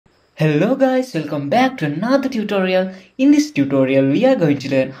Hello guys, welcome back to another tutorial. In this tutorial, we are going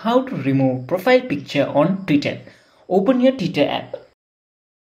to learn how to remove profile picture on Twitter. Open your Twitter app.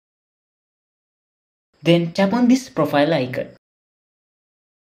 Then tap on this profile icon.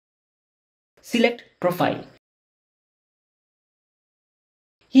 Select profile.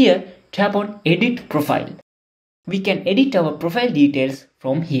 Here, tap on edit profile. We can edit our profile details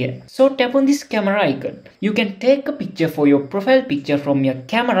from here. So tap on this camera icon. You can take a picture for your profile picture from your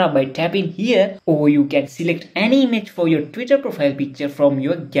camera by tapping here, or you can select any image for your Twitter profile picture from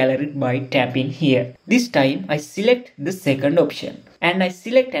your gallery by tapping here. This time I select the second option and I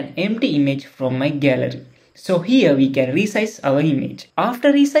select an empty image from my gallery. So here we can resize our image.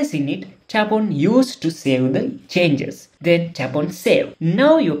 After resizing it, tap on use to save the changes. Then tap on save.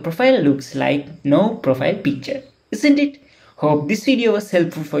 Now your profile looks like no profile picture, isn't it? Hope this video was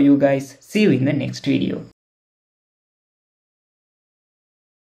helpful for you guys. See you in the next video.